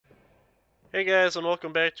Hey guys, and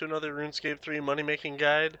welcome back to another RuneScape 3 money making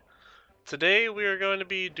guide. Today we are going to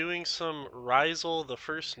be doing some Rasial, the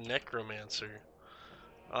First Necromancer.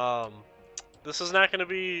 Um, this is not going to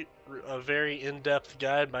be a very in-depth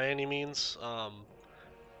guide by any means.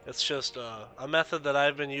 It's just a method that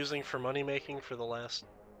I've been using for money making for the last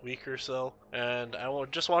week or so, and I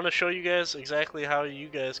just want to show you guys exactly how you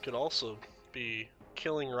guys could also be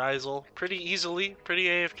killing Rasial pretty easily, pretty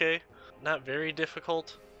AFK. Not very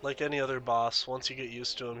difficult, like any other boss. Once you get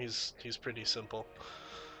used to him, he's pretty simple.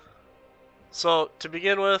 So to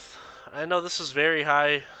begin with, I know this is very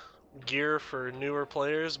high gear for newer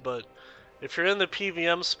players, but if you're in the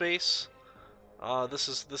PVM space, this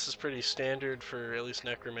is pretty standard for at least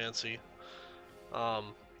necromancy.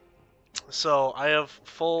 Um, so I have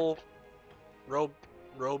full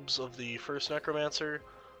robes of the first necromancer,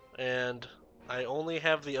 and I only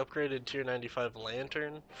have the upgraded tier 95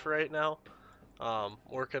 lantern for right now.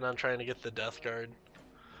 Working on trying to get the death guard.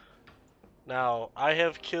 Now, I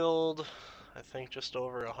have killed, I think, just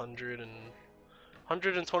over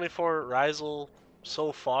 124 Rasial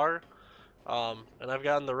so far, and I've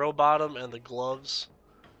gotten the row bottom and the gloves,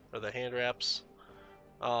 or the hand wraps.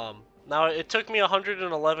 Now, it took me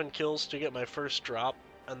 111 kills to get my first drop,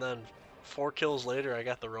 and then 4 kills later I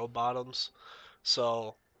got the row bottoms.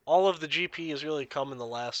 So, all of the GP has really come in the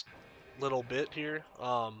last little bit here.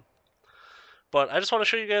 But I just want to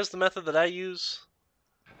show you guys the method that I use,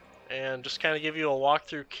 and just kind of give you a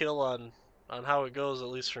walkthrough kill on how it goes, at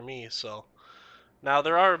least for me. So now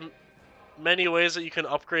there are many ways that you can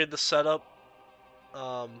upgrade the setup.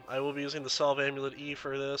 I will be using the Salve Amulet E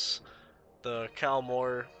for this, the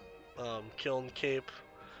Calmore Kiln Cape.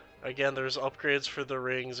 Again, there's upgrades for the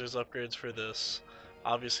rings, there's upgrades for this.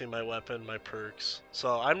 Obviously my weapon, my perks.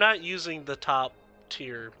 So I'm not using the top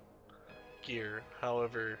tier gear,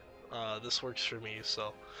 however, this works for me.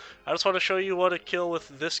 So I just want to show you what a kill with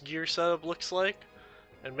this gear setup looks like,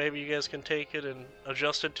 and maybe you guys can take it and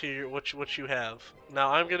adjust it to your, what you have.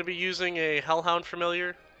 Now I'm going to be using a Hellhound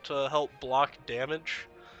Familiar to help block damage.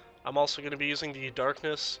 I'm also going to be using the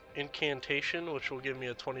Darkness Incantation, which will give me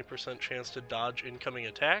a 20% chance to dodge incoming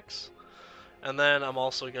attacks. And then I'm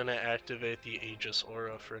also going to activate the Aegis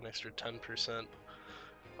Aura for an extra 10%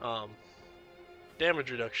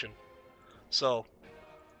 damage reduction. So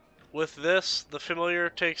with this, the Familiar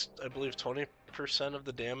takes, I believe, 20% of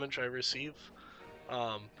the damage I receive.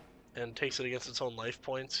 And takes it against its own life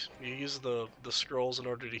points. You use the scrolls in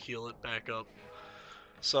order to heal it back up.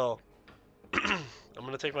 So, I'm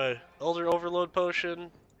going to take my Elder Overload Potion,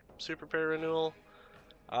 Super Prayer Renewal,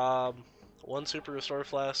 1 Super Restore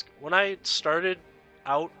Flask. When I started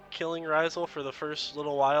out killing Rasial for the first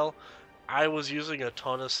little while, I was using a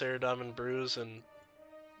ton of Ceridom Brews and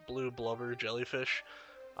Blue Blubber Jellyfish.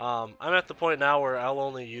 I'm at the point now where I'll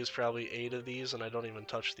only use probably 8 of these, and I don't even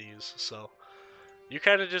touch these, so you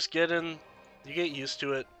kind of just get used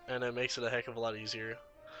to it, and it makes it a heck of a lot easier.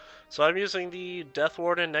 So I'm using the Death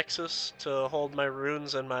Warden Nexus to hold my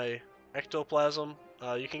runes and my ectoplasm.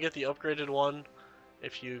 You can get the upgraded one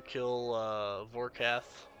if you kill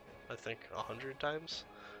Vorkath, I think 100 times,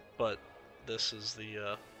 but this is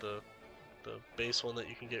the base one that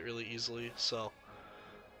you can get really easily. So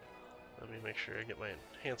let me make sure I get my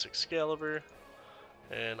Enhanced Excalibur.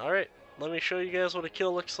 And alright, let me show you guys what a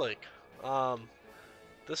kill looks like.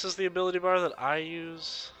 This is the ability bar that I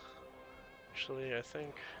use. Actually, I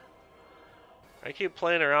think I keep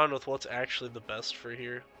playing around with what's actually the best for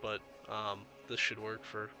here, but this should work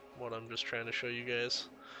for what I'm just trying to show you guys.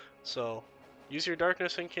 So, use your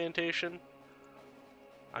Darkness Incantation.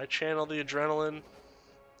 I channel the Adrenaline.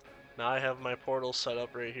 Now I have my portal set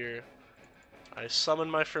up right here. I summon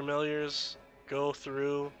my Familiars, go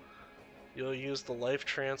through. You'll use the Life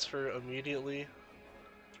Transfer immediately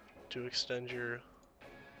to extend your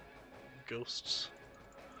ghosts,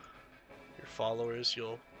 your followers.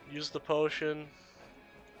 You'll use the potion,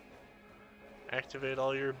 activate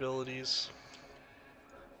all your abilities,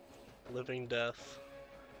 Living Death,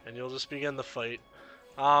 and you'll just begin the fight.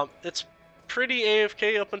 It's pretty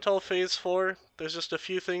AFK up until phase 4. There's just a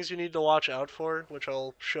few things you need to watch out for, which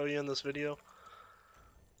I'll show you in this video.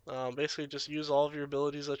 Basically just use all of your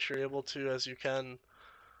abilities that you're able to as you can.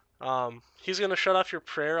 He's going to shut off your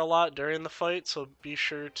prayer a lot during the fight, so be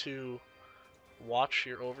sure to watch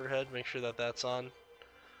your overhead, make sure that that's on.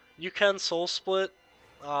 You can soul split.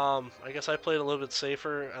 I guess I played a little bit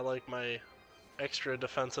safer. I like my extra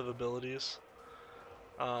defensive abilities.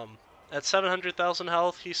 At 700,000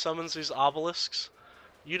 health, he summons these obelisks.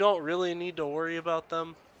 You don't really need to worry about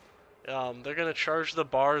them. They're going to charge the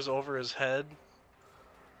bars over his head.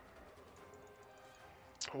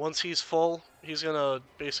 Once he's full, he's going to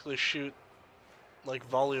basically shoot like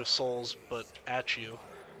volley of souls, but at you.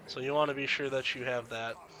 So you want to be sure that you have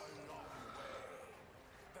that.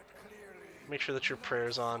 Make sure that your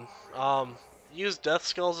prayer's on. Use death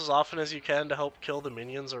skulls as often as you can to help kill the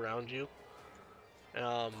minions around you.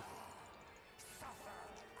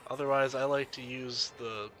 Otherwise, I like to use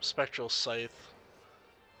the spectral scythe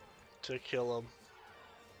to kill him.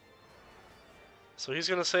 So he's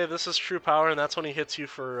gonna say this is true power, and that's when he hits you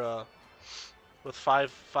for with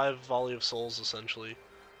five volley of souls essentially.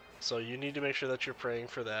 So you need to make sure that you're praying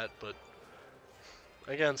for that. But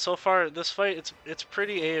again, so far this fight it's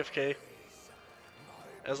pretty AFK.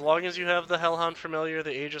 As long as you have the Hellhound Familiar,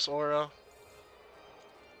 the Aegis Aura,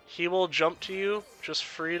 he will jump to you. Just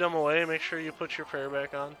freed him away. Make sure you put your prayer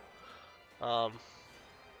back on.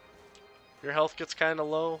 Your health gets kind of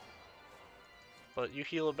low, but you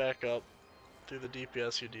heal it back up through the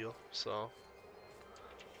DPS you deal. So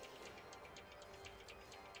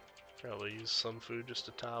probably use some food just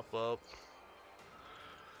to top up.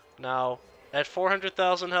 Now, at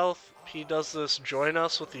 400,000 health, he does this join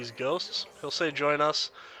us with these ghosts. He'll say join us.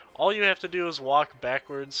 All you have to do is walk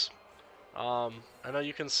backwards. I know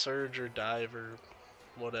you can surge or dive or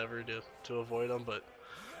whatever to avoid them, but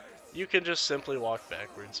you can just simply walk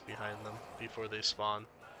backwards behind them before they spawn.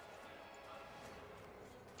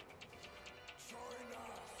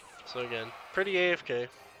 So again, pretty AFK.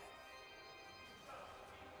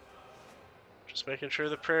 Just making sure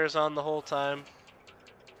the prayer's on the whole time.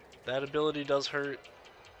 That ability does hurt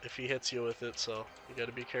if he hits you with it, so you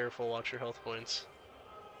gotta be careful, watch your health points.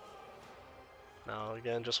 Now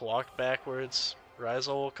again, just walk backwards.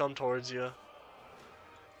 Rasial will come towards you.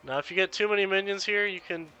 Now if you get too many minions here, you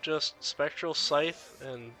can just Spectral Scythe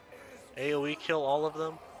and AoE kill all of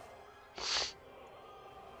them.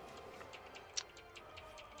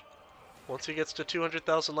 Once he gets to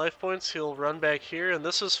 200,000 life points, he'll run back here, and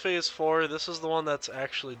this is phase 4. This is the one that's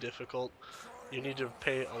actually difficult. You need to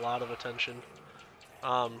pay a lot of attention.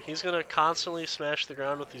 He's going to constantly smash the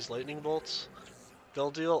ground with these lightning bolts. They'll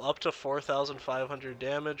deal up to 4,500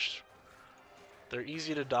 damage. They're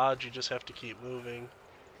easy to dodge, you just have to keep moving.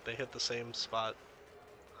 They hit the same spot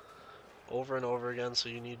over and over again, so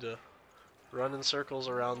you need to run in circles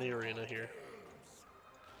around the arena here.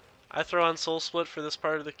 I throw on Soul Split for this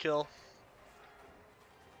part of the kill.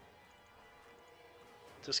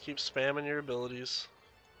 Just keep spamming your abilities.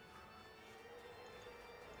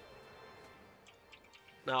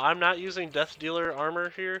 Now I'm not using Death Dealer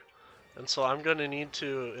armor here, and so I'm going to need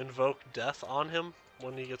to invoke Death on him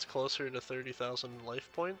when he gets closer to 30,000 life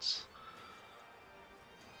points.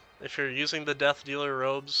 If you're using the Death Dealer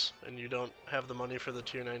robes and you don't have the money for the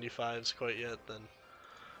tier 95s quite yet, then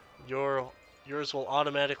yours will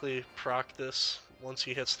automatically proc this once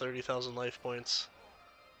he hits 30,000 life points.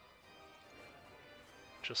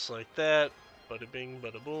 Just like that. Bada bing,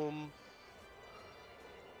 bada boom.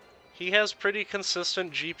 He has pretty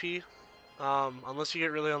consistent GP, unless you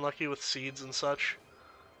get really unlucky with seeds and such.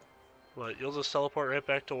 But you'll just teleport right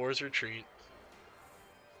back to War's Retreat.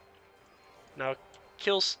 Now,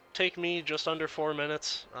 kills take me just under 4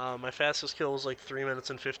 minutes. My fastest kill was like 3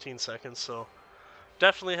 minutes and 15 seconds, so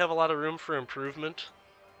definitely have a lot of room for improvement.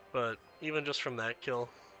 But even just from that kill,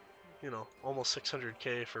 you know, almost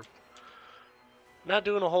 600k for not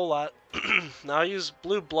doing a whole lot. Now I use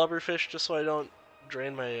blue blubberfish just so I don't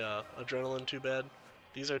drain my adrenaline too bad.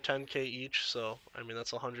 These are 10k each, so I mean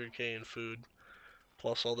that's 100k in food,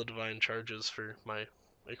 plus all the divine charges for my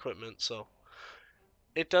equipment. So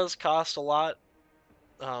it does cost a lot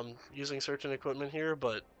using certain equipment here,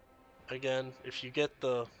 but again, if you get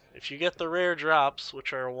the rare drops,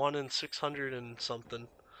 which are 1 in 600 and something,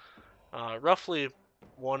 roughly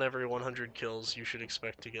 1 every 100 kills, you should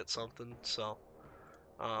expect to get something. So,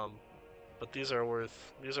 but these are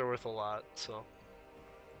worth a lot. So.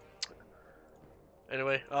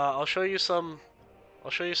 Anyway, I'll show you some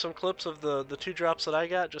clips of the 2 drops that I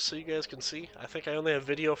got, just so you guys can see. I think I only have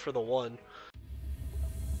video for the 1.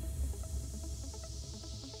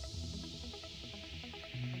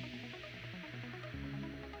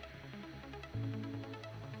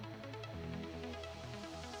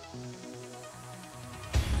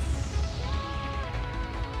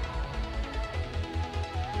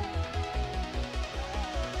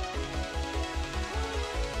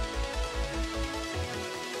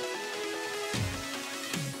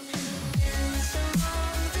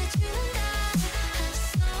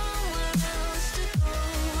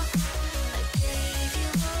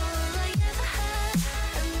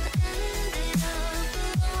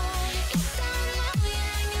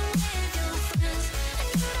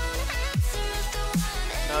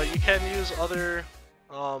 Now you can use other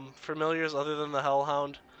familiars other than the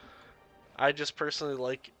Hellhound. I just personally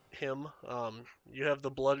like him. You have the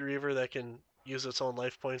Blood Reaver that can use its own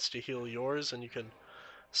life points to heal yours, and you can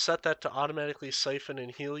set that to automatically siphon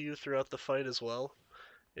and heal you throughout the fight as well,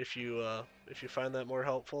 if you find that more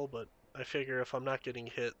helpful. But I figure if I'm not getting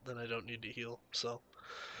hit, then I don't need to heal. So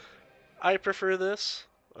I prefer this.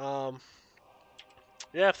 Um,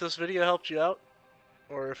 yeah, if this video helped you out,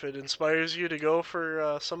 or if it inspires you to go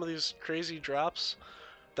for some of these crazy drops,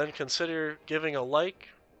 then consider giving a like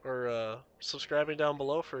or subscribing down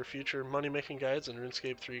below for future money making guides and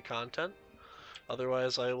RuneScape 3 content.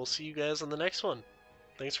 Otherwise, I will see you guys in the next one.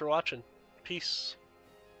 Thanks for watching. Peace.